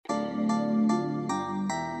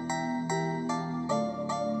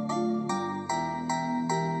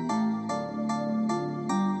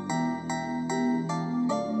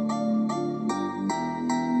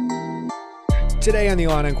Today on the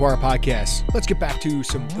Illini Inquirer podcast, let's get back to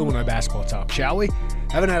some Illinois basketball talk, shall we?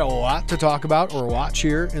 Haven't had a lot to talk about or watch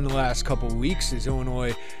here in the last couple of weeks, as Illinois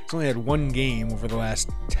has only had one game over the last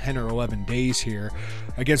 10 or 11 days here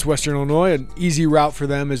against Western Illinois. An easy route for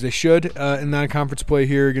them, as they should, in non-conference play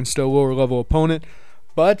here against a lower-level opponent.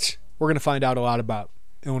 But we're going to find out a lot about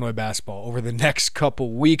Illinois basketball over the next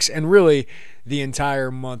couple weeks and really the entire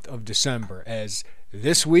month of December, as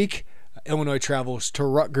this week Illinois travels to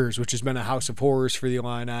Rutgers, which has been a house of horrors for the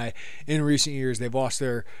Illini in recent years. They've lost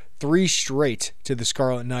their 3 straight to the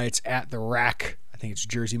Scarlet Knights at the RAC. I think it's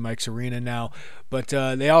Jersey Mike's Arena now. But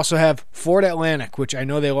they also have Florida Atlantic, which I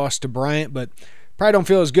know they lost to Bryant, but probably don't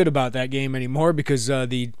feel as good about that game anymore because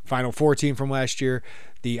the Final Four team from last year,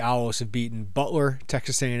 the Owls, have beaten Butler,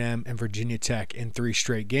 Texas A&M, and Virginia Tech in 3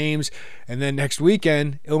 straight games. And then next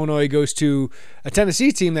weekend, Illinois goes to a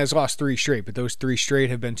Tennessee team that's lost 3 straight, but those 3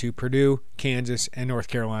 straight have been to Purdue, Kansas, and North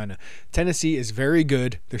Carolina. Tennessee is very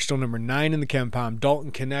good. They're still number 9 in the KenPom.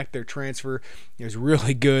 Dalton Connect, their transfer, is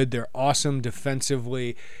really good. They're awesome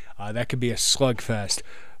defensively. That could be a slugfest.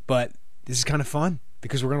 But this is kind of fun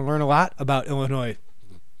because we're going to learn a lot about Illinois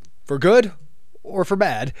for good or for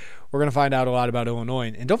bad. We're going to find out a lot about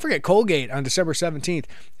Illinois. And don't forget Colgate on December 17th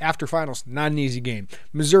after finals. Not an easy game.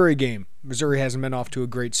 Missouri game. Missouri hasn't been off to a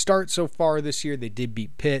great start so far this year. They did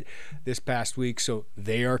beat Pitt this past week, so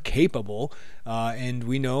they are capable. And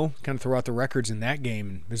we know kind of throughout the records in that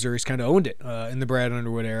game, Missouri's kind of owned it in the Brad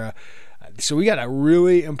Underwood era. So we got a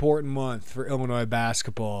really important month for Illinois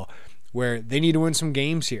basketball where they need to win some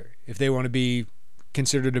games here if they want to be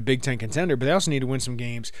considered a Big Ten contender, but they also need to win some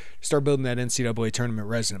games to start building that NCAA tournament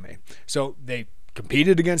resume. So they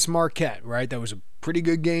competed against Marquette, right? That was a pretty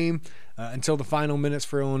good game until the final minutes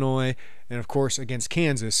for Illinois. And, of course, against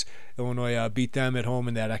Kansas, Illinois beat them at home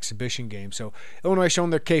in that exhibition game. So Illinois has shown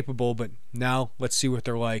they're capable, but now let's see what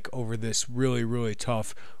they're like over this really, really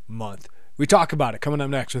tough month. We talk about it coming up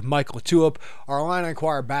next with Mike LaTulip, our Illini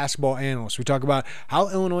Inquirer basketball analyst. We talk about how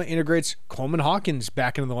Illinois integrates Coleman Hawkins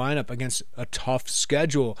back into the lineup against a tough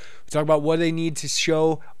schedule. We talk about what they need to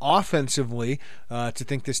show offensively to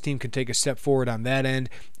think this team can take a step forward on that end.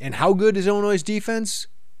 And how good is Illinois' defense?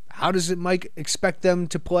 How does Mike expect them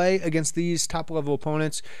to play against these top-level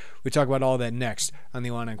opponents? We talk about all that next on the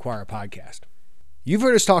Illini Inquirer podcast. You've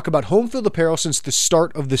heard us talk about home field apparel since the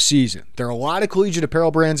start of the season. There are a lot of collegiate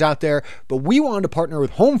apparel brands out there, but we wanted to partner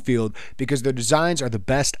with Home Field because their designs are the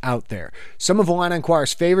best out there. Some of Illini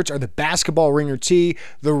Inquirer's favorites are the basketball ringer tee,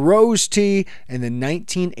 the rose tee, and the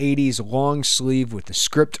 1980s long sleeve with the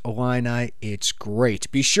script Illini. It's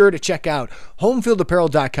great. Be sure to check out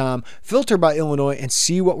homefieldapparel.com, filter by Illinois, and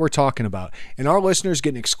see what we're talking about. And our listeners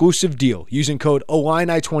get an exclusive deal using code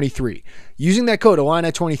Illini23. Using that code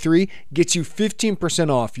Illini23 gets you 15%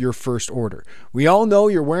 off your first order. We all know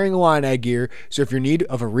you're wearing Illini gear, so if you're in need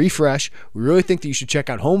of a refresh, we really think that you should check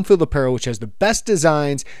out Home Field Apparel, which has the best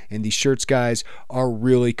designs, and these shirts, guys, are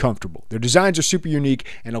really comfortable. Their designs are super unique,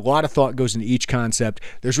 and a lot of thought goes into each concept.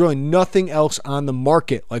 There's really nothing else on the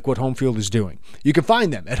market like what Home Field is doing. You can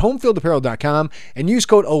find them at homefieldapparel.com and use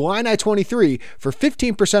code Illini23 for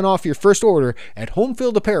 15% off your first order at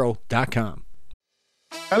homefieldapparel.com.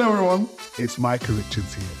 Hello everyone, it's Micah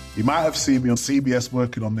Richards here. You might have seen me on CBS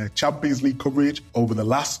working on their Champions League coverage over the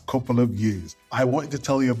last couple of years. I wanted to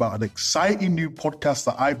tell you about an exciting new podcast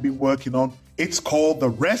that I've been working on. It's called The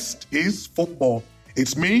Rest is Football.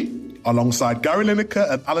 It's me, alongside Gary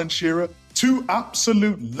Lineker and Alan Shearer, 2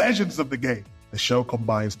 absolute legends of the game. The show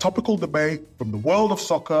combines topical debate from the world of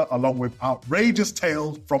soccer along with outrageous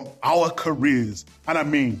tales from our careers. And I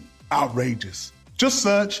mean outrageous. Just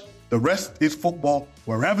search The Rest is Football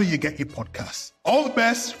wherever you get your podcasts. All the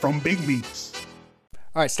best from Big Meats.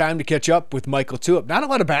 All right, it's time to catch up with Mike LaTulip. Not a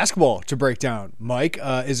lot of basketball to break down, Mike,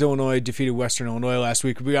 as Illinois defeated Western Illinois last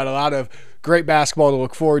week. We got a lot of great basketball to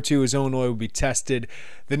look forward to as Illinois will be tested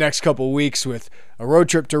the next couple of weeks with a road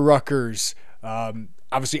trip to Rutgers,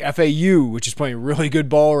 obviously FAU, which is playing really good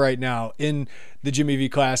ball right now in the Jimmy V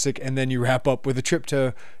Classic, and then you wrap up with a trip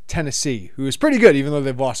to Tennessee, who is pretty good, even though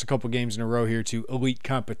they've lost a couple games in a row here to elite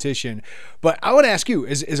competition. But I would ask you,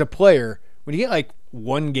 as a player, when you get like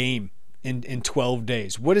one game in 12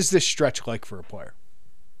 days, what is this stretch like for a player?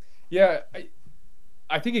 Yeah,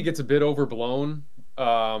 I think it gets a bit overblown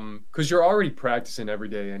because you're already practicing every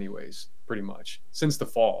day anyways, pretty much, since the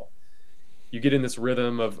fall. You get in this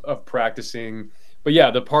rhythm of practicing. But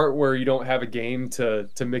yeah, the part where you don't have a game to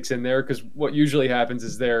mix in there, because what usually happens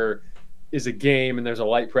is there is a game and there's a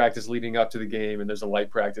light practice leading up to the game and there's a light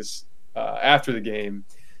practice after the game.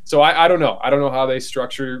 So I don't know. I don't know how they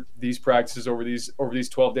structure these practices over these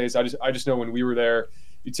 12 days. I just know when we were there,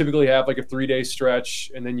 you typically have like a 3-day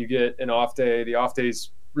stretch, and then you get an off day. The off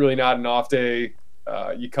day's really not an off day.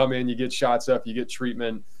 You come in, you get shots up, you get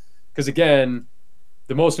treatment. Because again,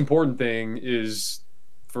 the most important thing is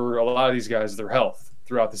for a lot of these guys, their health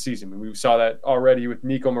throughout the season. I mean, we saw that already with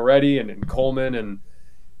Nico Moretti and Coleman, and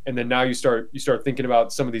then now you start thinking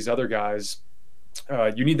about some of these other guys.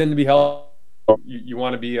 You need them to be healthy. You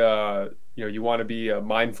want to be you want to be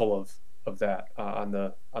mindful of that on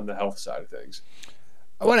the health side of things.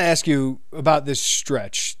 I want to ask you about this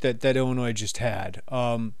stretch that Illinois just had.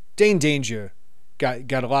 Dane Danger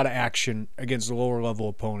got a lot of action against the lower level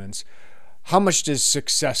opponents. How much does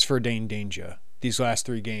success for Dane Danger these last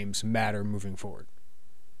 3 games matter moving forward?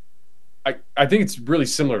 I think it's really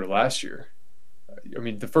similar to last year. I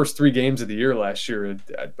mean, the first 3 games of the year last year,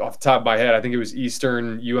 off the top of my head, I think it was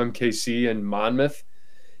Eastern, UMKC, and Monmouth.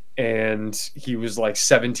 And he was like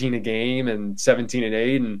 17 a game and 17 and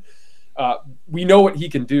 8. And we know what he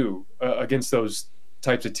can do against those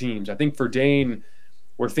types of teams. I think for Dane,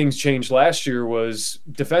 where things changed last year was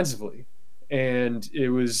defensively. And it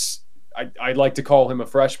was, I'd like to call him a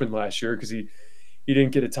freshman last year because he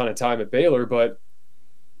didn't get a ton of time at Baylor, but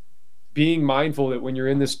being mindful that when you're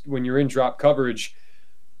in drop coverage,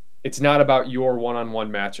 it's not about your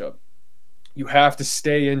one-on-one matchup. You have to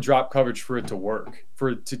stay in drop coverage for it to work,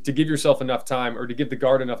 to give yourself enough time, or to give the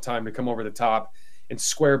guard enough time to come over the top and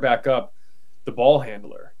square back up the ball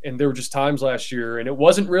handler. And there were just times last year, and it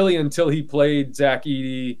wasn't really until he played Zach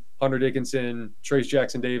Edey, Hunter Dickinson, Trace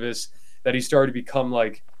Jackson Davis, that he started to become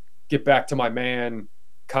like, get back to my man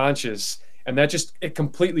conscious. And that it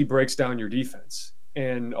completely breaks down your defense.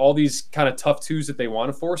 And all these kind of tough twos that they want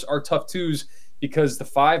to force are tough twos because the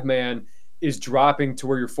 5-man is dropping to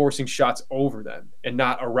where you're forcing shots over them and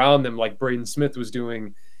not around them like Braden Smith was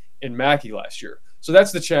doing in Mackey last year. So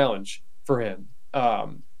that's the challenge for him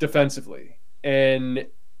defensively. And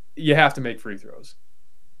you have to make free throws.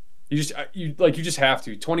 You just have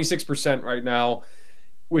to. 26% right now,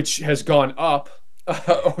 which has gone up.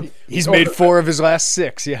 He's made 4 of his last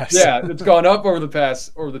 6. Yes. Yeah, it's gone up over the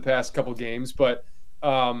past couple games, but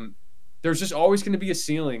there's just always going to be a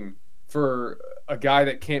ceiling for a guy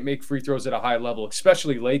that can't make free throws at a high level,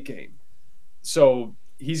 especially late game. So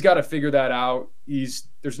he's got to figure that out.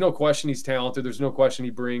 There's no question he's talented. There's no question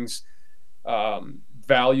he brings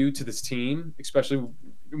value to this team, especially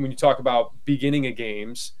when you talk about beginning of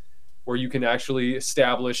games where you can actually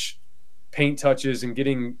establish paint touches and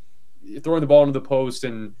throwing the ball into the post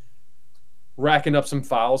and racking up some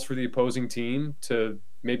fouls for the opposing team to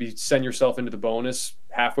maybe send yourself into the bonus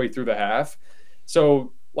halfway through the half.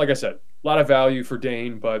 So, like I said, a lot of value for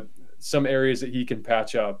Dane, but some areas that he can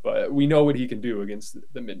patch up. But we know what he can do against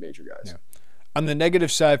the mid-major guys. Yeah. On the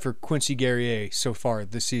negative side for Quincy Guerrier so far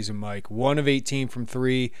this season, Mike, 1 of 18 from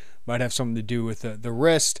 3, might have something to do with the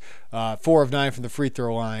wrist, 4 of 9 from the free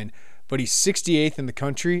throw line. But he's 68th in the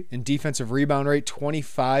country in defensive rebound rate,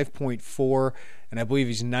 25.4, and I believe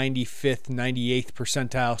he's 95th, 98th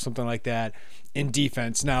percentile, something like that, in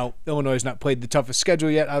defense. Now, Illinois has not played the toughest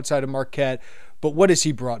schedule yet outside of Marquette, but what has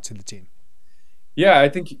he brought to the team? Yeah, I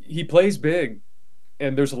think he plays big,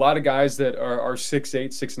 and there's a lot of guys that are 6'8",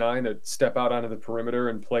 6'9", that step out onto the perimeter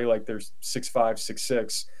and play like they're 6'5",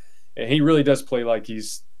 6'6", and he really does play like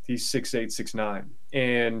he's 6'8", 6'9",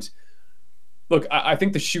 and look, I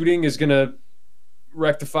think the shooting is going to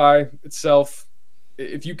rectify itself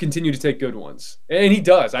if you continue to take good ones. And he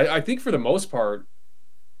does. I think for the most part,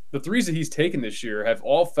 the threes that he's taken this year have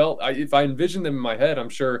all felt, if I envision them in my head, I'm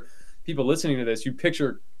sure people listening to this, you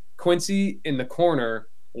picture Quincy in the corner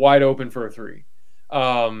wide open for a 3.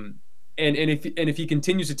 And if he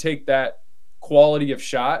continues to take that quality of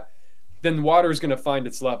shot, then the water is going to find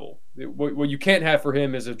its level. What you can't have for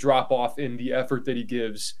him is a drop off in the effort that he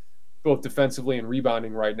gives both defensively and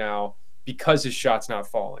rebounding right now because his shot's not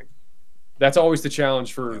falling. That's always the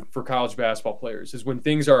challenge for college basketball players, is when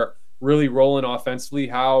things are really rolling offensively,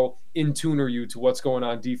 how in tune are you to what's going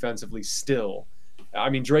on defensively still? I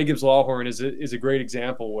mean, Dre Gibbs-Lawhorn is a great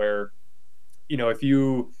example where, if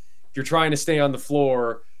you're trying to stay on the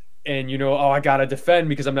floor and I got to defend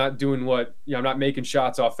because I'm not doing I'm not making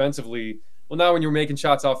shots offensively. Well, now when you're making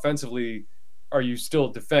shots offensively, are you still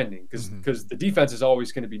defending? Because the defense is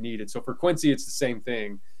always going to be needed. So for Quincy, it's the same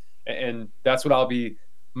thing. And that's what I'll be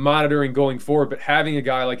monitoring going forward. But having a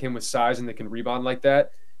guy like him with size and that can rebound like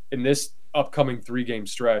that in this upcoming 3-game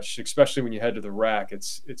stretch, especially when you head to the rack,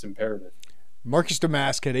 it's imperative. Marcus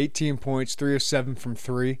Domask had 18 points, 3 of 7 from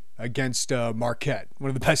 3 against Marquette, one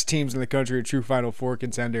of the best teams in the country, a true Final Four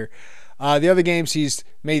contender. The other games, he's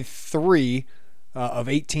made 3 of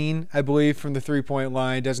 18, I believe, from the 3-point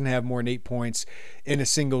line. Doesn't have more than 8 points in a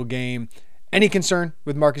single game. Any concern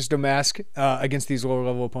with Marcus Domask against these lower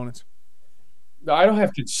level opponents? I don't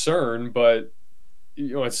have concern, but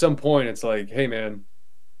at some point it's like, hey man,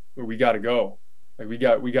 we got to go. Like we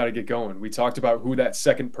got to get going. We talked about who that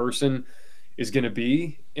second person is going to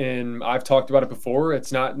be, and I've talked about it before.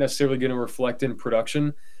 It's not necessarily going to reflect in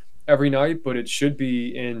production every night, but it should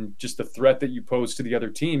be in just the threat that you pose to the other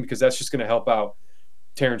team, because that's just going to help out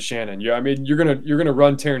Terrence Shannon. Yeah, I mean, you're gonna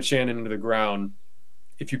run Terrence Shannon into the ground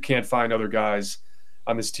if you can't find other guys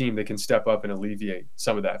on this team that can step up and alleviate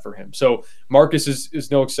some of that for him. So Marcus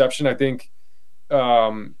is no exception. I think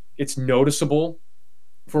it's noticeable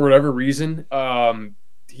for whatever reason.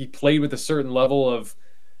 He played with a certain level of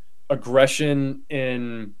aggression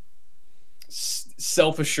and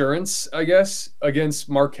self-assurance, I guess, against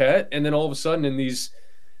Marquette, and then all of a sudden in these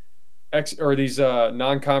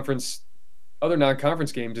non-conference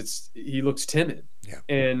games, he looks timid. Yeah.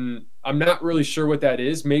 And I'm not really sure what that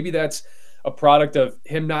is. Maybe that's a product of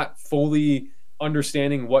him not fully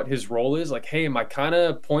understanding what his role is. Like, hey, am I kind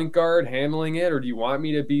of point guard handling it, or do you want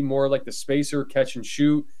me to be more like the spacer, catch and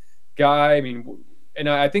shoot guy? I mean, and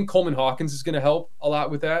I think Coleman Hawkins is going to help a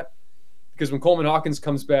lot with that, because when Coleman Hawkins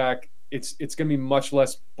comes back, it's going to be much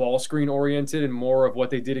less ball screen oriented and more of what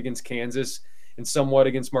they did against Kansas and somewhat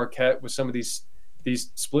against Marquette with some of these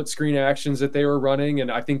split screen actions that they were running.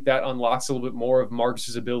 And I think that unlocks a little bit more of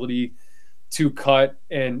Marcus's ability to cut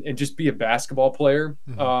and just be a basketball player.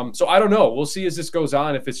 Mm-hmm. So I don't know. We'll see as this goes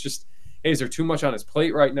on, if it's just, hey, is there too much on his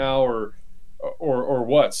plate right now or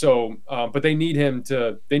what? So, but they need him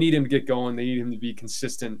to get going. They need him to be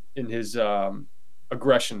consistent in his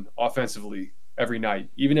aggression offensively every night.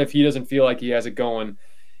 Even if he doesn't feel like he has it going,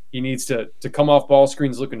 he needs to come off ball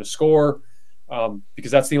screens looking to score,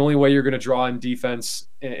 because that's the only way you're going to draw in defense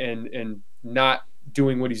and not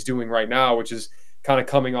doing what he's doing right now, which is kind of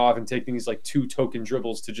coming off and taking these like 2 token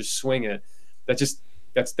dribbles to just swing it.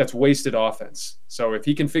 That's wasted offense. So if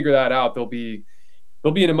he can figure that out, they'll be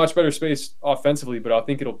in a much better space offensively, but I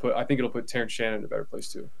think it'll put Terrence Shannon in a better place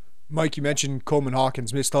too. Mike, you mentioned Coleman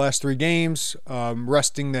Hawkins missed the last 3 games,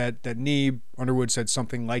 resting that knee. Underwood said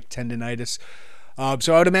something like tendonitis.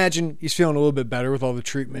 So I would imagine he's feeling a little bit better with all the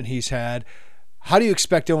treatment he's had. How do you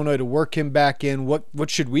expect Illinois to work him back in? What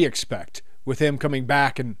should we expect with him coming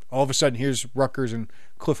back, and all of a sudden here's Rutgers and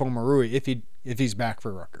Cliff Omarui if he's back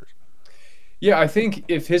for Rutgers? Yeah, I think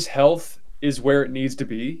if his health is where it needs to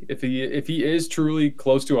be, if he is truly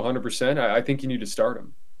close to 100%, I think you need to start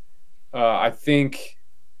him. I think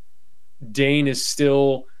Dane is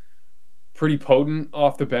still pretty potent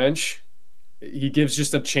off the bench. He gives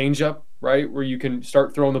just a changeup, right, where you can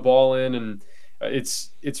start throwing the ball in, and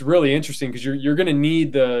it's really interesting because you're going to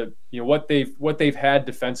need what they've had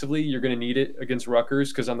defensively. You're going to need it against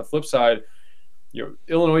Rutgers, because on the flip side,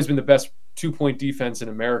 Illinois has been the best 2-point defense in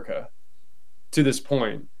America to this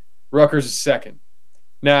point. Rutgers is second.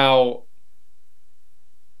 Now,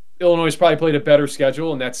 Illinois has probably played a better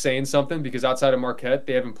schedule, and that's saying something, because outside of Marquette,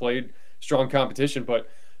 they haven't played strong competition. But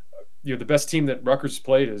the best team that Rutgers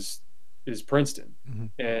played is Princeton, mm-hmm.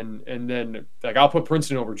 and then like I'll put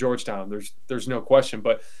Princeton over Georgetown. There's no question.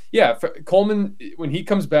 But yeah, Coleman, when he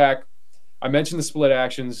comes back, I mentioned the split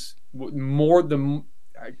actions. You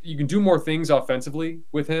can do more things offensively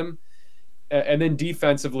with him, and then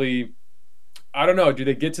defensively, I don't know. Do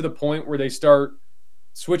they get to the point where they start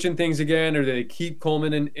switching things again, or do they keep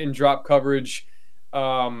Coleman in drop coverage?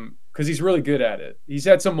 Because he's really good at it. He's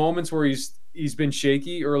had some moments where he's been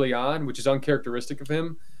shaky early on, which is uncharacteristic of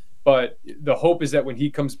him. But the hope is that when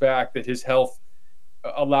he comes back, that his health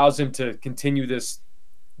allows him to continue this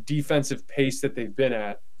defensive pace that they've been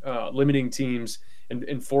at, limiting teams and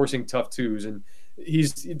enforcing tough twos. And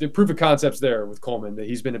the proof of concept's there with Coleman, that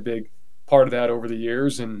he's been a big part of that over the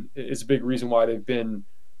years, and it's a big reason why they've been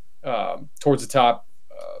towards the top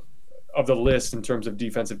of the list in terms of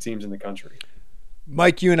defensive teams in the country.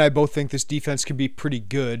 Mike, you and I both think this defense can be pretty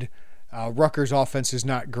good. Rutgers' offense is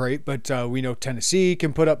not great, but we know Tennessee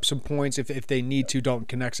can put up some points if they need to. Dalton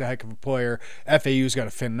Connect's a heck of a player. FAU's got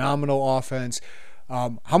a phenomenal offense.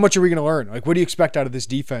 How much are we going to learn? Like, what do you expect out of this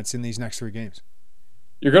defense in these next 3 games?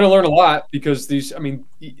 You're going to learn a lot, because these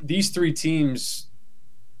 3 teams,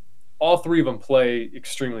 all 3 of them play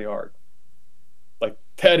extremely hard. Like,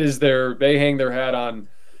 that is they hang their hat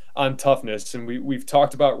on toughness. And we've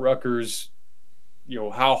talked about Rutgers,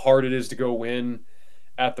 how hard it is to go win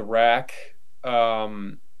at the rack.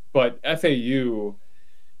 But FAU,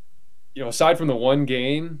 aside from the one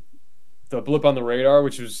game, the blip on the radar,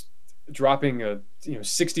 which was dropping a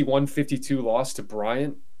 61-52 loss to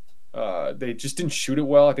Bryant, they just didn't shoot it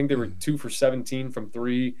well. I think they were 2 for 17 from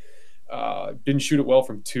 3. Didn't shoot it well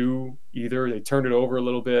from 2 either. They turned it over a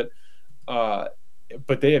little bit.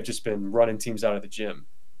 but they have just been running teams out of the gym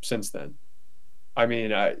since then. I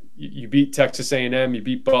mean, you beat Texas A&M, you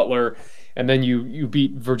beat Butler, and then you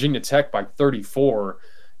beat Virginia Tech by 34.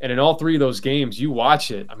 And in all three of those games, you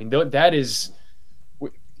watch it. I mean, that is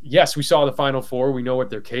 – yes, we saw the Final Four. We know what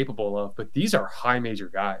they're capable of. But these are high major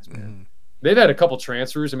guys, man. Mm-hmm. They've had a couple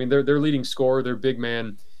transfers. I mean, their leading scorer, their big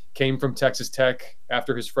man, came from Texas Tech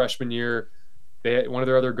after his freshman year. One of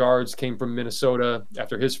their other guards came from Minnesota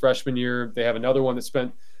after his freshman year. They have another one that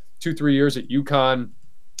spent 2-3 years at UConn.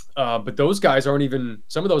 But those guys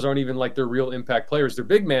some of those aren't even like their real impact players. Their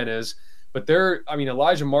big man is, but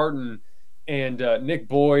Elijah Martin and Nick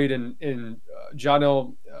Boyd and John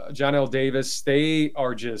L. Davis, they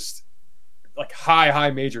are just like high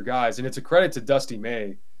major guys. And it's a credit to Dusty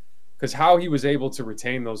May because how he was able to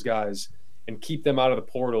retain those guys and keep them out of the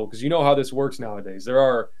portal. Because you know how this works nowadays. There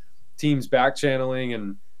are teams back channeling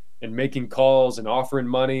and making calls and offering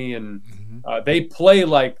money. And they play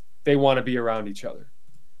like they want to be around each other.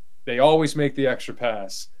 They always make the extra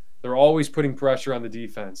pass. They're always putting pressure on the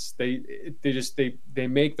defense. They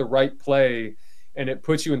make the right play, and it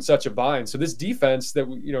puts you in such a bind. So this defense that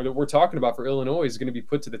we're talking about for Illinois is going to be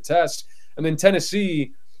put to the test. And then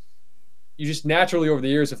Tennessee, you just naturally over the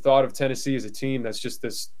years have thought of Tennessee as a team that's just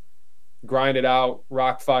this grind it out,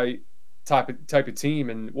 rock fight type of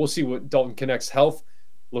team. And we'll see what Dalton Kinect's health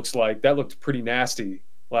looks like. That looked pretty nasty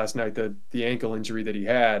last night, the ankle injury that he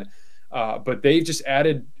had. But they've just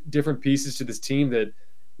added different pieces to this team that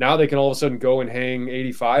now they can all of a sudden go and hang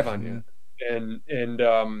 85 on you. And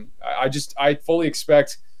I fully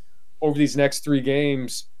expect over these next 3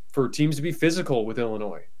 games for teams to be physical with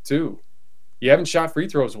Illinois too. You haven't shot free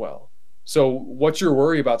throws well. So what's your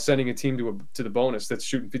worry about sending a team to the bonus that's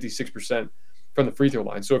shooting 56% from the free throw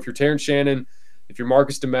line? So if you're Terrence Shannon, if you're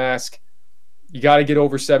Marcus Damask, you got to get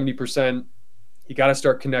over 70%. You got to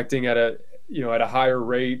start connecting at a higher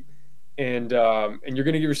rate. And you're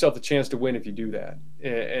going to give yourself the chance to win if you do that.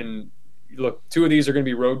 And look, 2 of these are going to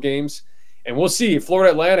be road games, and we'll see.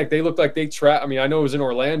 Florida Atlantic, they look like they I mean, I know it was in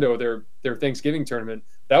Orlando, their Thanksgiving tournament.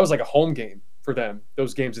 That was like a home game for them.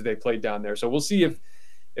 Those games that they played down there. So we'll see if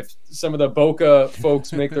some of the Boca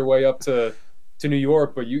folks make their way up to New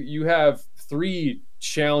York. But you have 3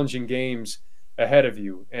 challenging games ahead of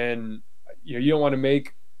you, and you don't want to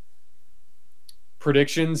make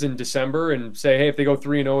predictions in December and say, hey, if they go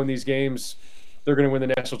 3-0 in these games, they're going to win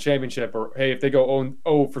the national championship, or hey, if they go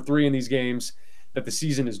 0-for-3 in these games, that the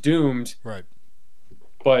season is doomed. Right.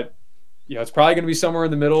 But it's probably going to be somewhere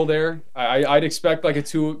in the middle there. I'd expect like a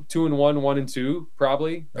 2-1, 1-2,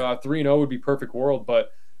 probably. Right. 3-0 would be perfect world,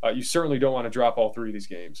 but you certainly don't want to drop all 3 of these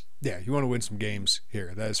games. Yeah, you want to win some games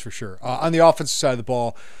here. That is for sure. On the offensive side of the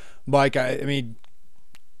ball, Mike, I mean,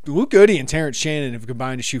 Luke Goody and Terrence Shannon have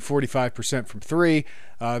combined to shoot 45% from 3.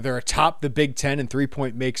 They're atop the Big Ten in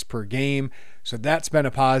 3-point makes per game, so that's been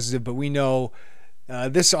a positive. But we know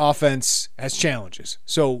this offense has challenges.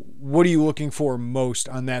 So what are you looking for most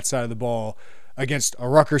on that side of the ball against a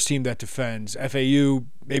Rutgers team that defends? FAU,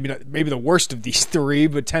 maybe the worst of these 3,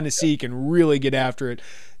 but Tennessee can really get after it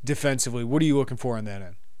defensively. What are you looking for on that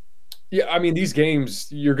end? Yeah, I mean, these games,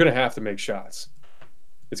 you're going to have to make shots.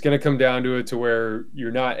 It's going to come down to it to where you're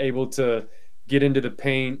not able to get into the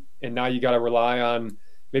paint, and now you got to rely on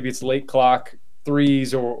maybe it's late clock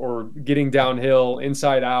threes or getting downhill,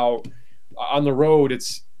 inside out. On the road,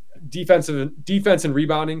 it's defense and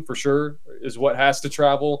rebounding for sure is what has to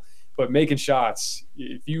travel, but making shots.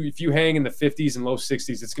 If you hang in the 50s and low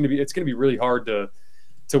 60s, it's going to be really hard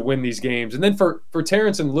to win these games. And then for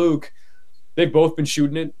Terrence and Luke, they've both been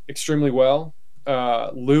shooting it extremely well.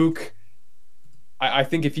 Luke, I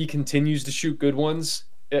think if he continues to shoot good ones,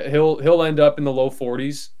 he'll end up in the low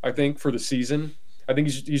 40s, I think, for the season. I think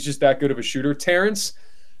he's just that good of a shooter. Terrence,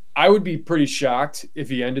 I would be pretty shocked if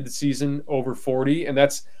he ended the season over 40, and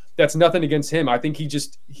that's nothing against him. I think he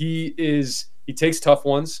takes tough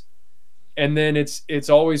ones, and then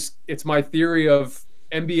it's my theory of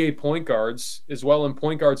NBA point guards as well, and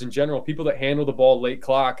point guards in general, people that handle the ball late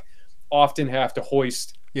clock often have to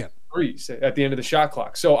hoist threes at the end of the shot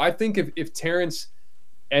clock. So I think if Terrence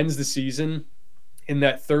ends the season in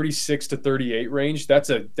that 36 to 38 range, that's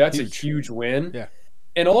a huge win. Yeah.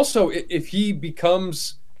 And also if he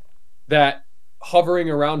becomes that hovering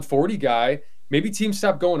around 40 guy, maybe teams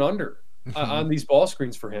stop going under on these ball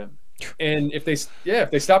screens for him. And if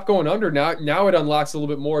they stop going under, now it unlocks a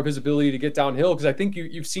little bit more of his ability to get downhill, because I think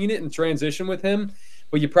you've seen it in transition with him,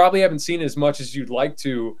 but you probably haven't seen it as much as you'd like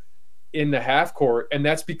to in the half court, and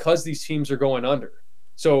that's because these teams are going under.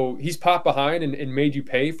 So he's popped behind and made you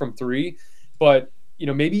pay from 3, but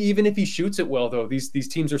maybe even if he shoots it well, though, these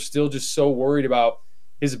teams are still just so worried about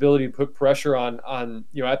his ability to put pressure on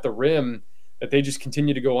at the rim, that they just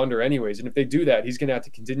continue to go under anyways. And if they do that, he's going to have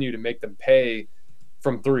to continue to make them pay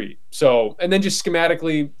from three. So, and then just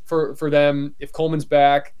schematically for them, if Coleman's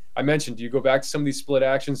back, I mentioned, do you go back to some of these split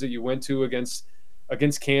actions that you went to against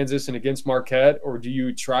Kansas and against Marquette, or do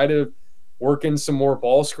you try to work in some more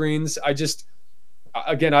ball screens? I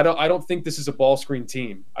don't think this is a ball screen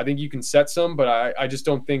team. I think you can set some, but I just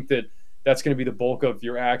don't think that that's going to be the bulk of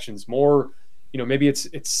your actions. More, maybe it's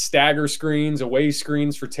stagger screens, away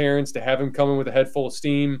screens for Terrence to have him come in with a head full of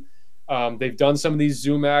steam. They've done some of these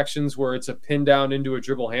zoom actions where it's a pin down into a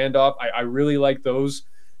dribble handoff. I really like those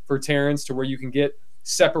for Terrence, to where you can get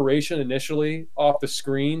separation initially off the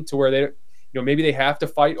screen to where they, maybe they have to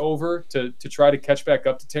fight over to try to catch back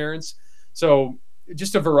up to Terrence. So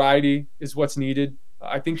just a variety is what's needed.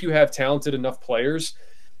 I think you have talented enough players,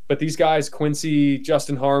 but these guys, Quincy,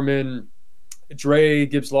 Justin Harmon, Dre,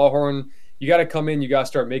 Gibbs Lawhorn, you got to come in, you got to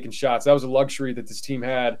start making shots. That was a luxury that this team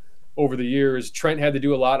had over the years. Trent had to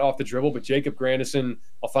do a lot off the dribble, but Jacob Grandison,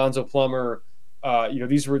 Alfonso Plummer,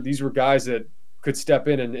 these were guys that could step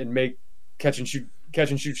in and make catch and shoot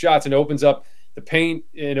shots, and opens up the paint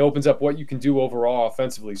and opens up what you can do overall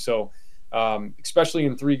offensively. So especially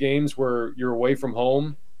in 3 games where you're away from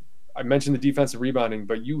home, I mentioned the defensive rebounding,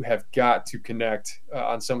 but you have got to connect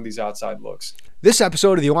on some of these outside looks. This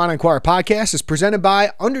episode of the Illini Inquirer podcast is presented by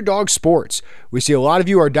Underdog Sports. We see a lot of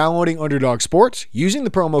you are downloading Underdog Sports, using the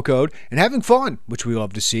promo code, and having fun, which we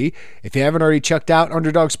love to see. If you haven't already checked out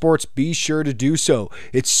Underdog Sports, be sure to do so.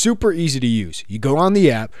 It's super easy to use. You go on the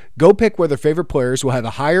app, go pick whether favorite players will have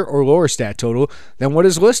a higher or lower stat total than what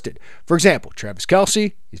is listed. For example, Travis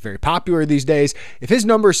Kelce, he's very popular these days. If his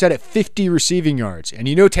number is set at 50 receiving yards, and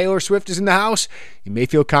Taylor Swift is in the house, you may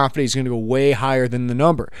feel confident he's going to go way higher than the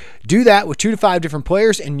number. Do that with 2 to 5 different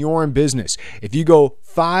players and you're in business. If you go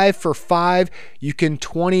 5 for 5, you can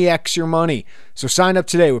 20x your money. So sign up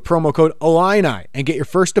today with promo code Illini and get your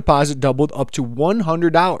first deposit doubled up to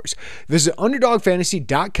 $100. Visit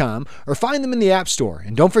UnderdogFantasy.com or find them in the App Store.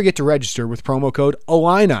 And don't forget to register with promo code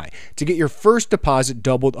Illini to get your first deposit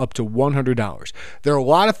doubled up to $100. There are a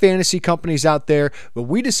lot of fantasy companies out there, but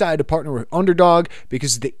we decided to partner with Underdog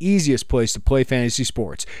because it's the easiest place to play fantasy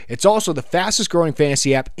sports. It's also the fastest growing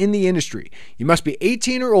fantasy app in the industry. You must be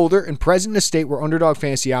 18 or older and present in a state where Underdog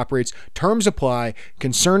Fantasy operates. Terms apply.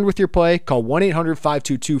 Concerned with your play? Call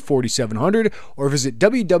 1-800-522-4700 or visit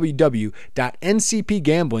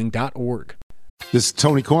www.ncpgambling.org. This is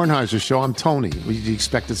Tony Kornheiser's show. I'm Tony. You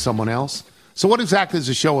expected someone else? So what exactly is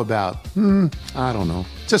the show about? I don't know.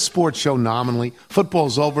 It's a sports show nominally.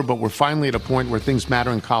 Football's over, but we're finally at a point where things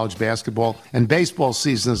matter in college basketball, and baseball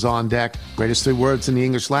season is on deck. Greatest 3 words in the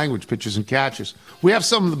English language, pitchers and catchers. We have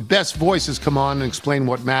some of the best voices come on and explain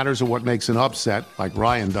what matters or what makes an upset, like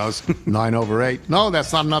Ryan does, 9/8. No,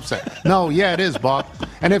 that's not an upset. No, yeah, it is, Bob.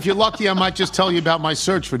 And if you're lucky, I might just tell you about my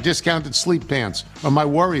search for discounted sleep pants or my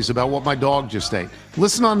worries about what my dog just ate.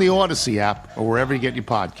 Listen on the Odyssey app or wherever you get your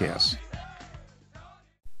podcasts.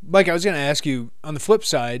 Mike, I was going to ask you, on the flip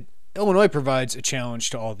side, Illinois provides a challenge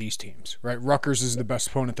to all these teams, right? Rutgers is the best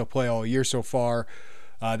opponent they'll play all year so far.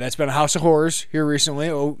 That's been a house of horrors here recently,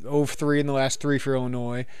 0-3 in the last 3 for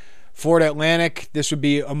Illinois. Florida Atlantic, this would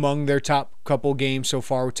be among their top couple games so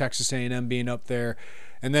far, with Texas A&M being up there.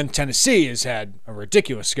 And then Tennessee has had a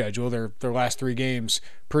ridiculous schedule. Their last 3 games,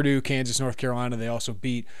 Purdue, Kansas, North Carolina, they also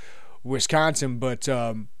beat Wisconsin. But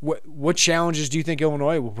what challenges do you think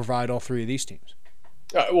Illinois will provide all 3 of these teams?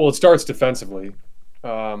 Well, it starts defensively.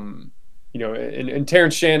 And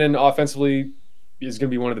Terrence Shannon offensively is going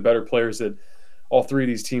to be one of the better players that all 3 of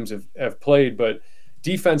these teams have played. But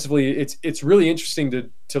defensively, it's really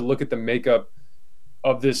interesting to look at the makeup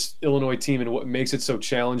of this Illinois team and what makes it so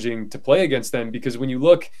challenging to play against them. Because when you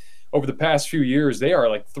look over the past few years, they are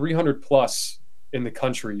like 300 plus in the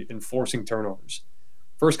country in forcing turnovers.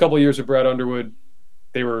 First couple of years of Brad Underwood,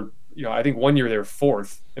 they were, I think one year they were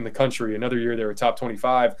 4th in the country. Another year they were top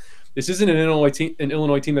 25. This isn't an Illinois team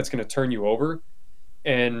that's going to turn you over.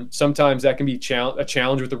 And sometimes that can be a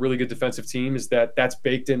challenge with a really good defensive team, is that's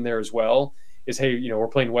baked in there as well, is, hey, we're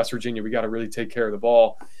playing West Virginia. We got to really take care of the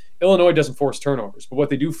ball. Illinois doesn't force turnovers, but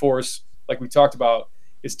what they do force, like we talked about,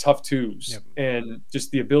 is tough twos. Yep. And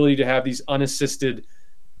just the ability to have these unassisted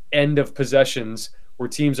end of possessions where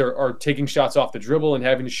teams are taking shots off the dribble and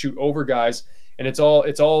having to shoot over guys. And it's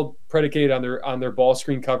all predicated on their ball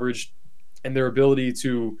screen coverage and their ability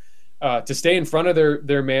to stay in front of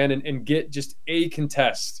their man and get just a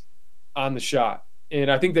contest on the shot.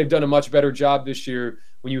 And I think they've done a much better job this year.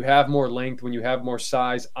 When you have more length, when you have more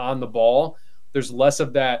size on the ball, there's less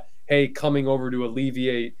of that, hey, coming over to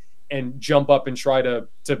alleviate and jump up and try to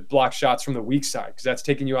block shots from the weak side, because that's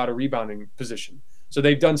taking you out of rebounding position. So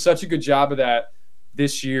they've done such a good job of that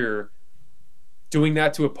this year, doing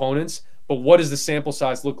that to opponents. But what does the sample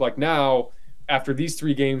size look like now after these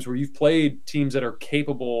 3 games where you've played teams that are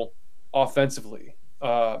capable offensively?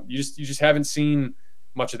 You just haven't seen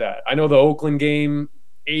much of that. I know the Oakland game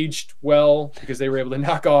aged well because they were able to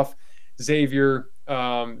knock off Xavier.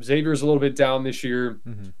 Xavier's a little bit down this year,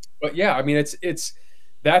 but yeah, I mean, it's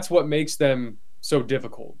that's what makes them so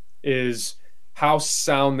difficult, is how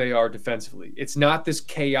sound they are defensively. It's not this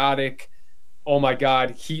chaotic, oh my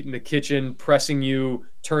God, heat in the kitchen, pressing you,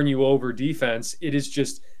 turn you over defense. It is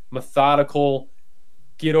just methodical,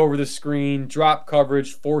 get over the screen, drop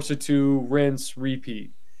coverage, force a 2, rinse,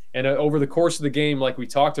 repeat. And over the course of the game, like we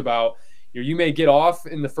talked about, you may get off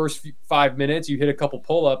in the first 5 minutes, you hit a couple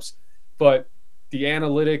pull-ups, but the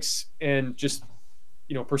analytics and just,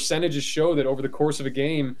 percentages show that over the course of a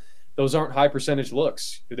game, those aren't high percentage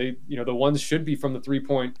looks. They, the ones should be from the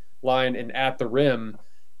 3-point line and at the rim.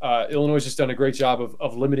 Illinois has just done a great job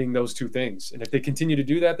of limiting those 2 things. And if they continue to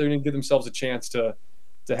do that, they're going to give themselves a chance to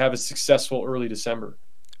have a successful early December.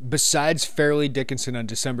 Besides Fairleigh Dickinson on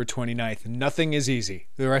December 29th, nothing is easy.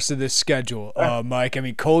 The rest of this schedule, Mike, I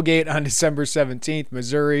mean, Colgate on December 17th,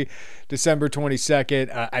 Missouri, December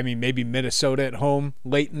 22nd. I mean, maybe Minnesota at home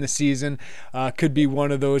late in the season could be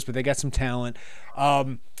one of those, but they got some talent.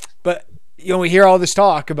 But, we hear all this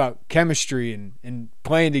talk about chemistry and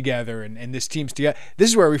playing together and this team's together. This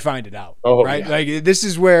is where we find it out, right? Yeah. Like, this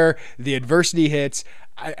is where the adversity hits.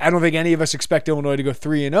 I don't think any of us expect Illinois to go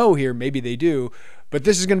 3-0 here. Maybe they do. But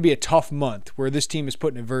this is going to be a tough month where this team is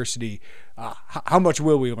put in adversity. How much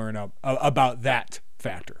will we learn about that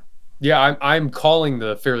factor? Yeah, I'm calling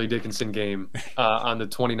the Fairleigh Dickinson game on the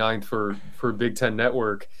 29th for Big Ten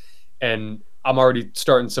Network, and I'm already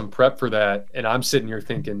starting some prep for that. And I'm sitting here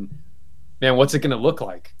thinking, man, what's it going to look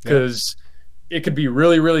like? Because it could be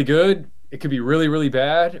really, really good. It could be really, really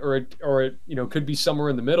bad, or it could be somewhere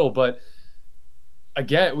in the middle. But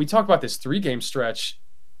again, we talk about this 3-game stretch.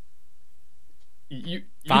 You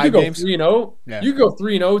could go 3-0. Yeah. You could go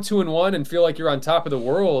 3-0, 2-1, and feel like you're on top of the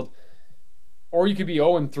world, or you could be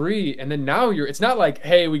 0-3, and then now it's not like,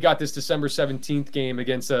 hey, we got this December 17th game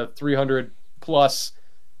against a 300+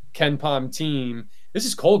 Ken Pom team. This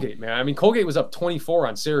is Colgate, man. I mean, Colgate was up 24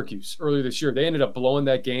 on Syracuse earlier this year. They ended up blowing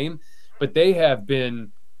that game, but they have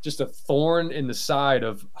been just a thorn in the side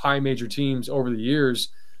of high major teams over the years.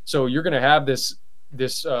 So you're going to have this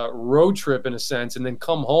road trip in a sense, and then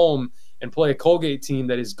come home and play a Colgate team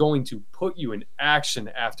that is going to put you in action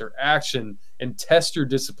after action and test your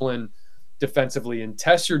discipline defensively and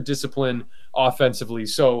test your discipline offensively.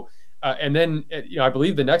 So, and then, I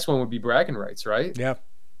believe the next one would be bragging rights, right? Yeah.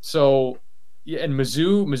 So, yeah, and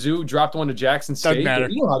Mizzou dropped one to Jackson State. Doesn't matter.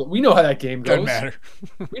 We know how that game goes. Doesn't matter.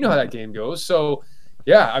 We know how that game goes. So,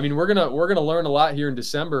 yeah, I mean, we're gonna learn a lot here in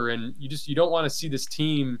December, and you don't want to see this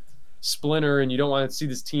team splinter, and you don't want to see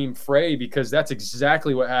this team fray, because that's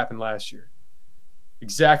exactly what happened last year.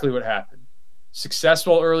 Exactly what happened.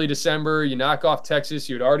 Successful early December, you knock off Texas,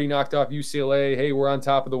 you had already knocked off UCLA, hey, we're on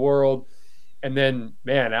top of the world. And then,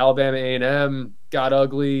 man, Alabama A&M got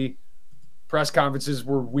ugly. Press conferences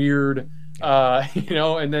were weird. And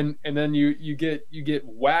then you get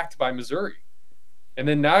whacked by Missouri. And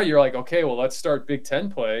then now you're like, okay, well, let's start Big Ten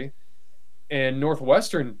play. And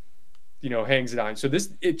Northwestern hangs it on. So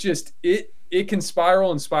it can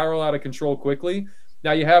spiral out of control quickly.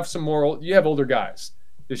 Now you have older guys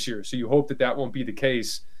this year, so you hope that won't be the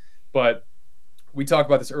case. But we talk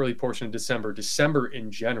about this early portion of December. December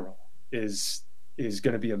in general is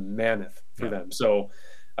going to be a mammoth for them. So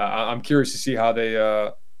I'm curious to see how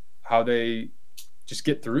they just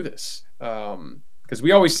get through this. Because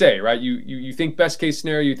we always say, right, you think best case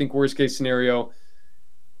scenario, you think worst case scenario.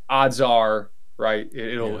 Odds are, right,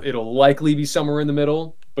 it'll likely be somewhere in the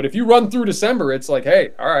middle. But if you run through December, it's like,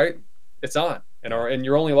 hey, all right, it's on. And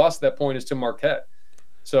your only loss at that point is to Marquette.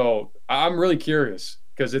 So I'm really curious,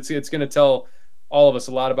 because it's going to tell all of us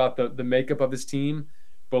a lot about the makeup of this team,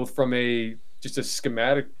 both from just a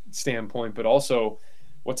schematic standpoint, but also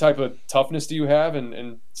what type of toughness do you have,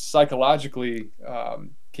 and psychologically,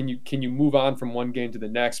 can you move on from one game to the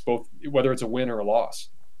next, both whether it's a win or a loss.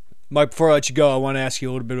 Mike, before I let you go, I want to ask you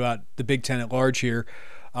a little bit about the Big Ten at large here.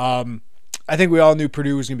 I think we all knew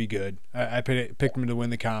Purdue was going to be good. I picked them to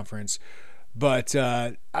win the conference. But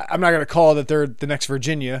I'm not going to call that they're the next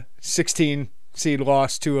Virginia, 16 seed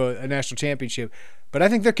loss to a national championship. But I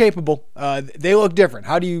think they're capable. They look different.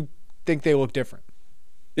 How do you think they look different?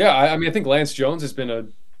 Yeah, I mean, I think Lance Jones has been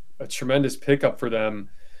a tremendous pickup for them.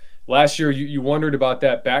 Last year, you wondered about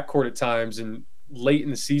that backcourt at times, and late in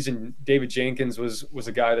the season, David Jenkins was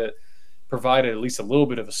a guy that provided at least a little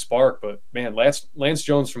bit of a spark. But man, Lance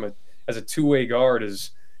Jones as a two-way guard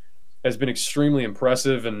has been extremely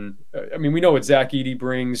impressive. And I mean, we know what Zach Edey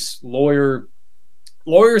brings. Lawyer's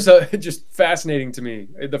just fascinating to me.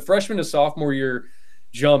 The freshman to sophomore year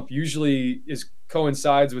jump usually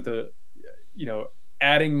coincides with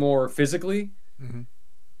adding more physically. Mm-hmm.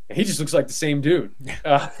 He just looks like the same dude.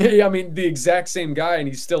 I mean, the exact same guy, and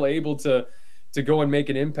he's still able to go and make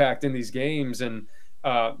an impact in these games. And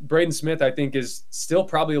Braden Smith, I think, is still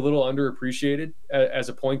probably a little underappreciated as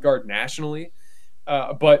a point guard nationally.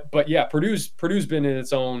 But yeah, Purdue's been in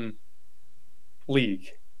its own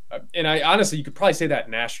league, and I honestly, you could probably say that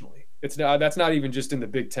nationally. That's not even just in the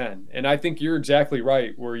Big Ten. And I think you're exactly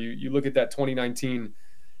right. Where you look at that 2019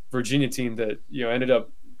 Virginia team that ended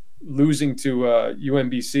up losing to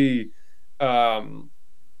UMBC, and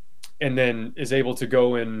then is able to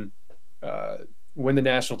go and win the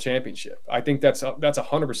national championship. I think that's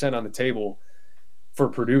 100% on the table for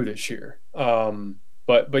Purdue this year.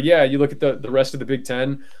 But yeah, you look at the rest of the Big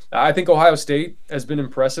Ten. I think Ohio State has been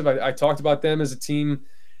impressive. I talked about them as a team,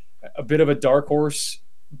 a bit of a dark horse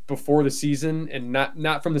before the season, and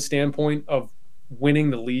not from the standpoint of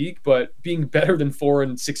winning the league, but being better than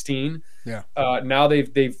 4-16. Yeah. Now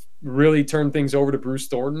they've really turned things over to Bruce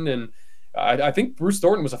Thornton, and I think Bruce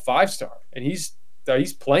Thornton was a 5-star, and he's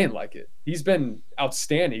playing like it. He's been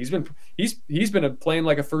outstanding. He's been playing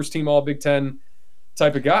like a first team All Big Ten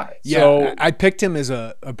type of guy. Yeah, so, I picked him as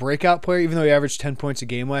a breakout player, even though he averaged 10 points a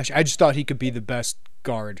game last year. I just thought he could be the best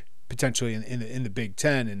guard potentially in the Big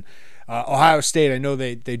Ten. And Ohio State, I know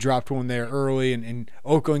they dropped one there early, and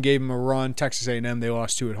Oakland gave him a run. Texas A&M, they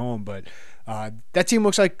lost 2 at home, but that team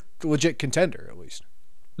looks like a legit contender at least.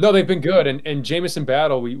 No, they've been good. And Jamison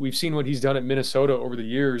Battle, we've seen what he's done at Minnesota over the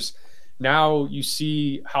years. Now you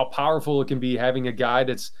see how powerful it can be having a guy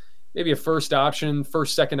that's maybe a first,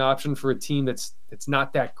 second option for a team that's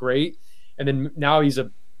not that great. And then now he's a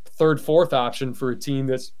third, fourth option for a team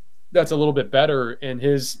that's a little bit better. And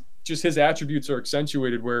his attributes are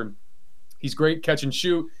accentuated where he's great catch and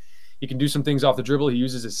shoot. He can do some things off the dribble. He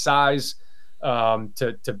uses his size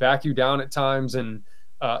to back you down at times. And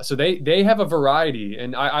so they have a variety.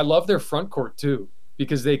 And I love their front court too,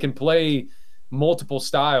 because they can play multiple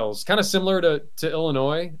styles, kind of similar to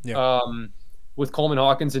Illinois. Yeah. With Coleman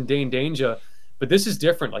Hawkins and Dane Danger. But this is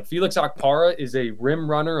different. Like Felix Akpara is a rim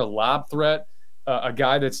runner, a lob threat, a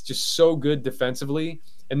guy that's just so good defensively.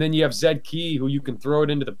 And then you have Zed Key, who you can throw it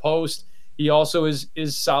into the post. He also is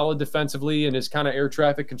solid defensively and is kind of air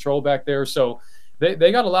traffic control back there. So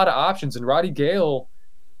they got a lot of options. And Roddy Gale,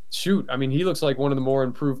 shoot, I mean, he looks like one of the more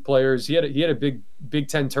improved players. He had a big Big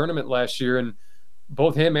Ten tournament last year, and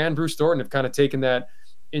both him and Bruce Thornton have kind of taken that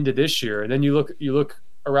into this year. And then you look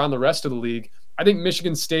around the rest of the league. I think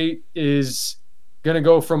Michigan State is going to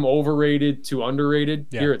go from overrated to underrated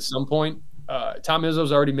here at some point. Tom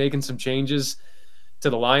Izzo's already making some changes to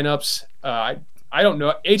the lineups. I don't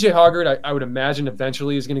know. AJ Hoggard, I would imagine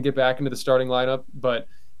eventually is going to get back into the starting lineup, but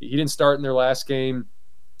he didn't start in their last game.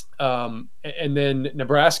 And then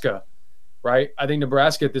Nebraska, right? I think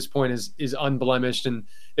Nebraska at this point is unblemished, and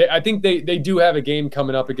I think they do have a game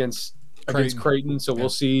coming up against Creighton, so we'll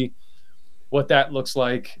see what that looks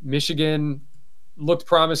like. Michigan looked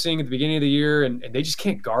promising at the beginning of the year, and they just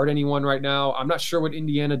can't guard anyone right now. I'm not sure what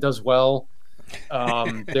Indiana does well.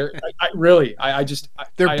 They're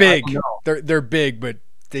big. They're big, but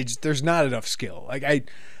there's not enough skill. Like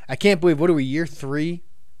I can't believe, what are we, year 3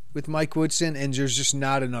 with Mike Woodson, and there's just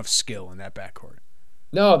not enough skill in that backcourt.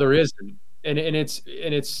 No, there isn't, and it's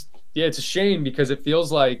a shame because it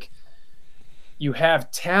feels like you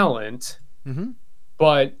have talent,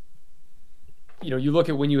 but you look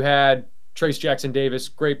at when you had Trace Jackson Davis,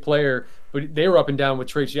 great player, but they were up and down with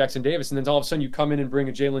Trace Jackson Davis, and then all of a sudden you come in and bring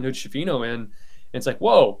a Jalen Hood-Schifino in, and it's like,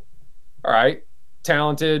 whoa, all right,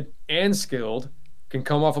 talented and skilled, can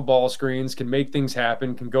come off of ball screens, can make things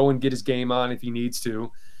happen, can go and get his game on if he needs to,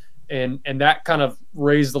 and that kind of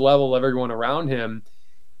raised the level of everyone around him.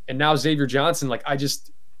 And now Xavier Johnson,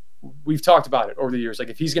 we've talked about it over the years. Like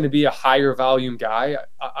if he's going to be a higher volume guy,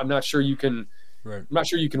 I'm not sure you can. Right. I'm not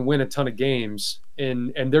sure you can win a ton of games,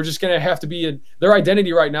 and they're just going to have to be their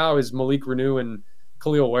identity right now is Malik Renew and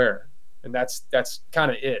Khalil Ware, and that's kind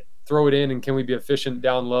of it. Throw it in, and can we be efficient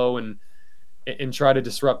down low and try to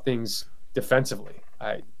disrupt things defensively?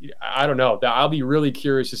 I don't know. I'll be really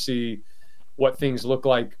curious to see what things look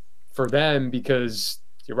like for them, because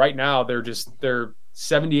right now they're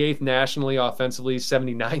 78th nationally offensively,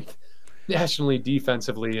 79th nationally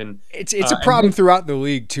defensively, and it's a problem throughout the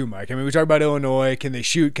league too, Mike. I mean, we talk about Illinois. Can they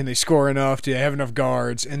shoot? Can they score enough? Do they have enough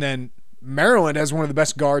guards? And then Maryland has one of the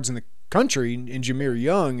best guards in the country in Jameer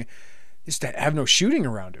Young. Just to have no shooting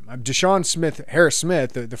around him. Harris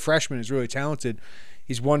Smith, the freshman, is really talented.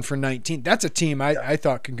 He's 1 for 19. That's a team I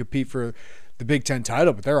thought can compete for the Big Ten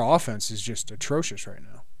title, but their offense is just atrocious right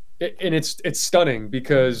now. And it's stunning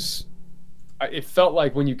because it felt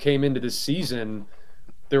like when you came into this season,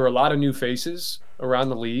 there were a lot of new faces around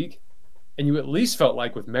the league, and you at least felt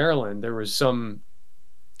like with Maryland there was some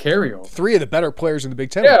carryover. 3 of the better players in the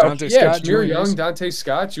Big Ten. Dante Scott, Jameer Young, Dante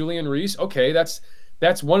Scott, Julian Reese. Okay, that's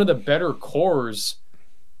one of the better cores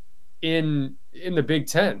in the Big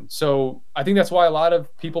Ten. So I think that's why a lot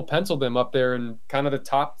of people penciled them up there, and kind of the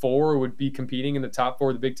top 4 would be competing in the top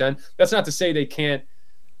 4 of the Big Ten. That's not to say they can't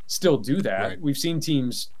still do that. Right. We've seen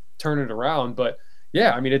teams turn it around, but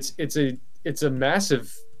yeah, I mean it's a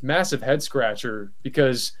massive head scratcher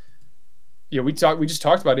because we just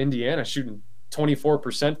talked about Indiana shooting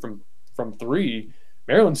 24% from 3.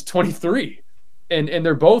 Maryland's 23, and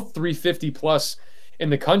they're both 350 plus in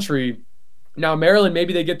the country. Now Maryland,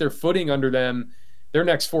 maybe they get their footing under them. Their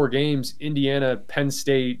next 4 games: Indiana, Penn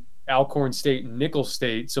State, Alcorn State, and Nicholls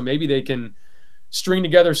State. So maybe they can string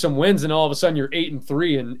together some wins, and all of a sudden you're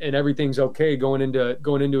 8-3 and everything's okay going into a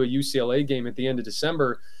UCLA game at the end of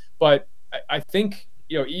December. But I think,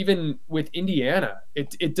 even with Indiana,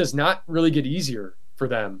 it does not really get easier for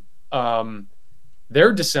them.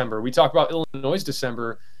 Their December, we talk about Illinois'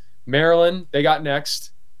 December. Maryland, they got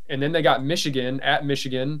next, and then they got Michigan at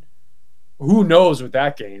Michigan. Who knows with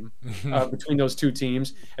that game between those 2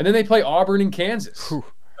 teams, and then they play Auburn and Kansas.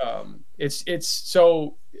 It's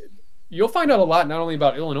so you'll find out a lot not only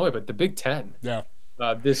about Illinois but the Big Ten. Yeah.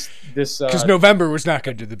 This because November was not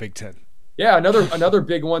good to the Big Ten. Yeah, another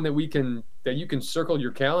big one that you can circle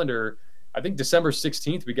your calendar. I think December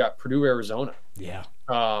 16th we got Purdue, Arizona. Yeah.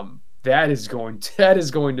 That is going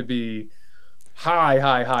to be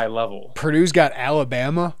high level. Purdue's got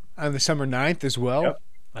Alabama on December 9th as well.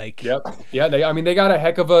 Yep. Yeah, they got a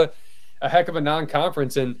heck of a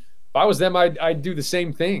non-conference, and if I was them, I'd do the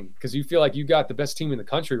same thing, because you feel like you got the best team in the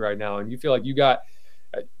country right now, and you feel like you got,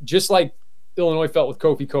 just like Illinois felt with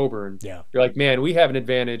Kofi Coburn. Yeah. You're like, man, we have an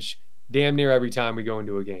advantage damn near every time we go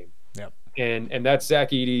into a game. Yep. And that's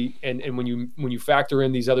Zach Edey, and when you factor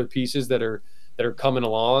in these other pieces that are coming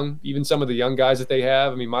along, even some of the young guys that they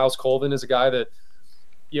have. I mean, Miles Colvin is a guy that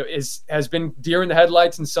has been deer in the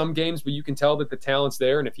headlights in some games, but you can tell that the talent's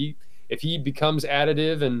there. And if he becomes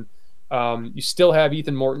additive, and you still have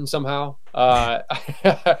Ethan Morton somehow. Not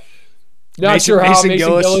sure how Mason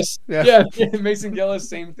Gillis. Yeah, Mason Gillis,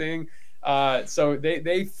 same thing. So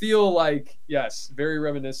they feel like, yes, very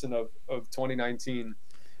reminiscent of 2019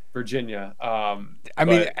 Virginia.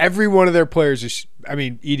 Every one of their players is.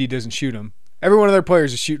 Edey doesn't shoot them. Every one of their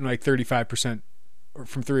players is shooting like 35%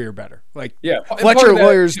 from 3 or better. Like, Fletcher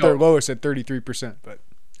Lawyer's their lowest at 33%. But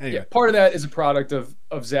anyway, part of that is a product of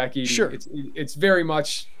Zach Edey. Sure, it's very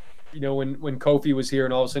much, when Kofi was here,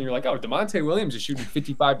 and all of a sudden you're like, oh, DeMonte Williams is shooting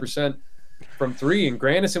 55% from 3, and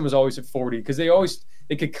Grandison was always at 40, because they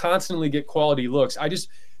could constantly get quality looks.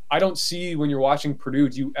 I don't see, when you're watching Purdue,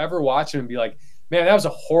 do you ever watch them and be like, man, that was a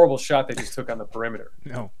horrible shot they just took on the perimeter?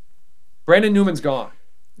 No. Brandon Newman's gone.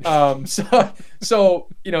 So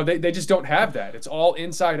they just don't have that. It's all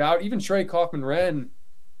inside out. Even Trey Kaufman-Renn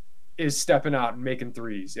is stepping out and making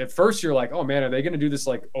threes. At first you're like, oh man, are they going to do this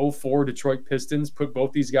like 04 Detroit Pistons, put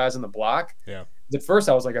both these guys on the block? Yeah. At first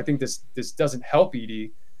I was like, I think this doesn't help Edey.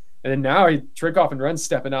 And then now Trey Kaufman-Renn's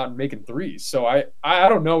stepping out and making threes. So I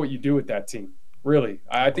don't know what you do with that team, really.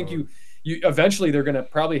 I think you eventually they're going to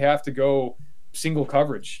probably have to go single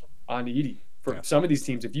coverage on Edey. For some of these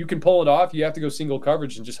teams, if you can pull it off, you have to go single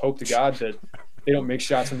coverage and just hope to God that they don't make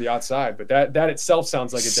shots from the outside. But that itself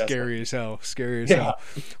sounds like a scary as hell. Scary as hell.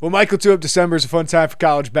 Well, Michael, December is a fun time for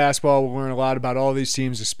college basketball. We'll learn a lot about all these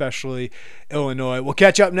teams, especially Illinois. We'll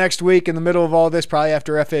catch up next week in the middle of all this, probably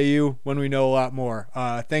after FAU, when we know a lot more.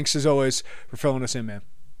 Thanks as always for filling us in, man.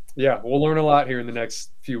 Yeah, we'll learn a lot here in the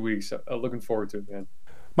next few weeks. Looking forward to it, man.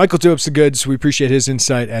 Michael Tulip's the goods. We appreciate his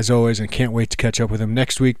insight as always, and can't wait to catch up with him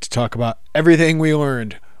next week to talk about everything we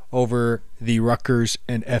learned over the Rutgers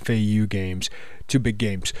and FAU games. 2 big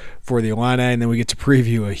games for the Illini, and then we get to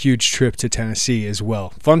preview a huge trip to Tennessee as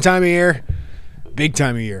well. Fun time of year, big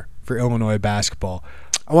time of year for Illinois basketball.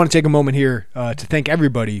 I want to take a moment here to thank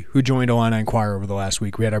everybody who joined Illini Inquirer over the last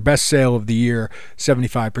week. We had our best sale of the year,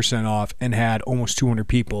 75% off, and had almost 200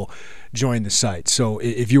 people join the site. So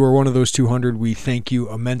if you were one of those 200, we thank you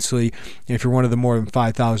immensely. And if you're one of the more than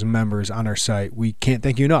 5,000 members on our site, we can't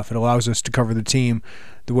thank you enough. It allows us to cover the team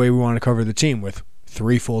the way we want to cover the team, with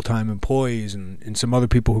 3 full-time employees and some other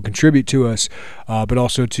people who contribute to us, but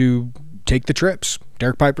also to take the trips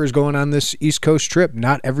Derek Piper is going on this East Coast trip.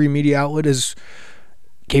 Not every media outlet is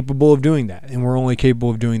capable of doing that, and we're only capable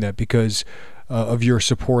of doing that because of your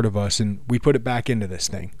support of us, and we put it back into this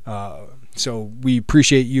thing. So we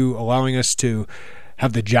appreciate you allowing us to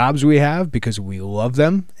have the jobs we have because we love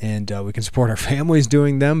them, and we can support our families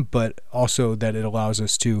doing them, but also that it allows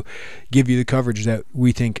us to give you the coverage that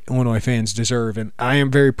we think Illinois fans deserve. And I am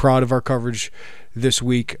very proud of our coverage this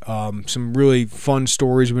week. Some really fun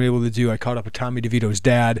stories we've been able to do. I caught up with Tommy DeVito's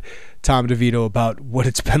dad, Tom DeVito, about what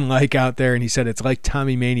it's been like out there, and he said it's like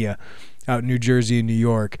Tommy Mania out in New Jersey and New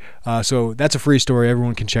York. So that's a free story.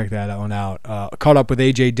 Everyone can check that one out. Caught up with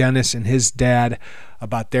AJ Dennis and his dad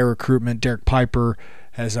about their recruitment. Derek Piper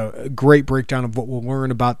has a great breakdown of what we'll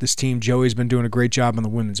learn about this team. Joey's been doing a great job on the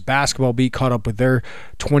women's basketball beat, caught up with their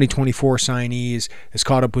 2024 signees, has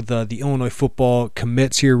caught up with the Illinois football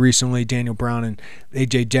commits here recently, Daniel Brown and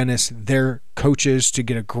AJ Dennis, their coaches, to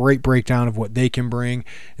get a great breakdown of what they can bring.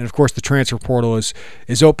 And of course the transfer portal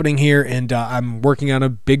is opening here, and I'm working on a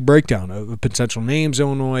big breakdown of potential names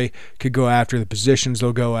Illinois could go after, the positions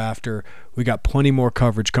they'll go after. We got plenty more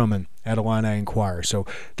coverage coming at Illini Inquirer. So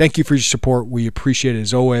thank you for your support. We appreciate it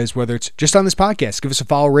as always, whether it's just on this podcast. Give us a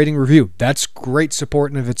follow, rating, review. That's great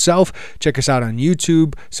support in of itself. Check us out on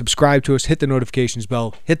YouTube. Subscribe to us. Hit the notifications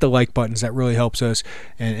bell. Hit the like buttons. That really helps us.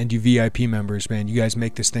 And you VIP members, man, you guys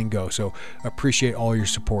make this thing go. So appreciate all your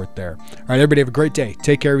support there. All right, everybody have a great day.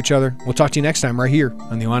 Take care of each other. We'll talk to you next time right here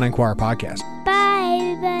on the Illini Inquirer podcast. Bye,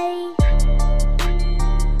 everybody.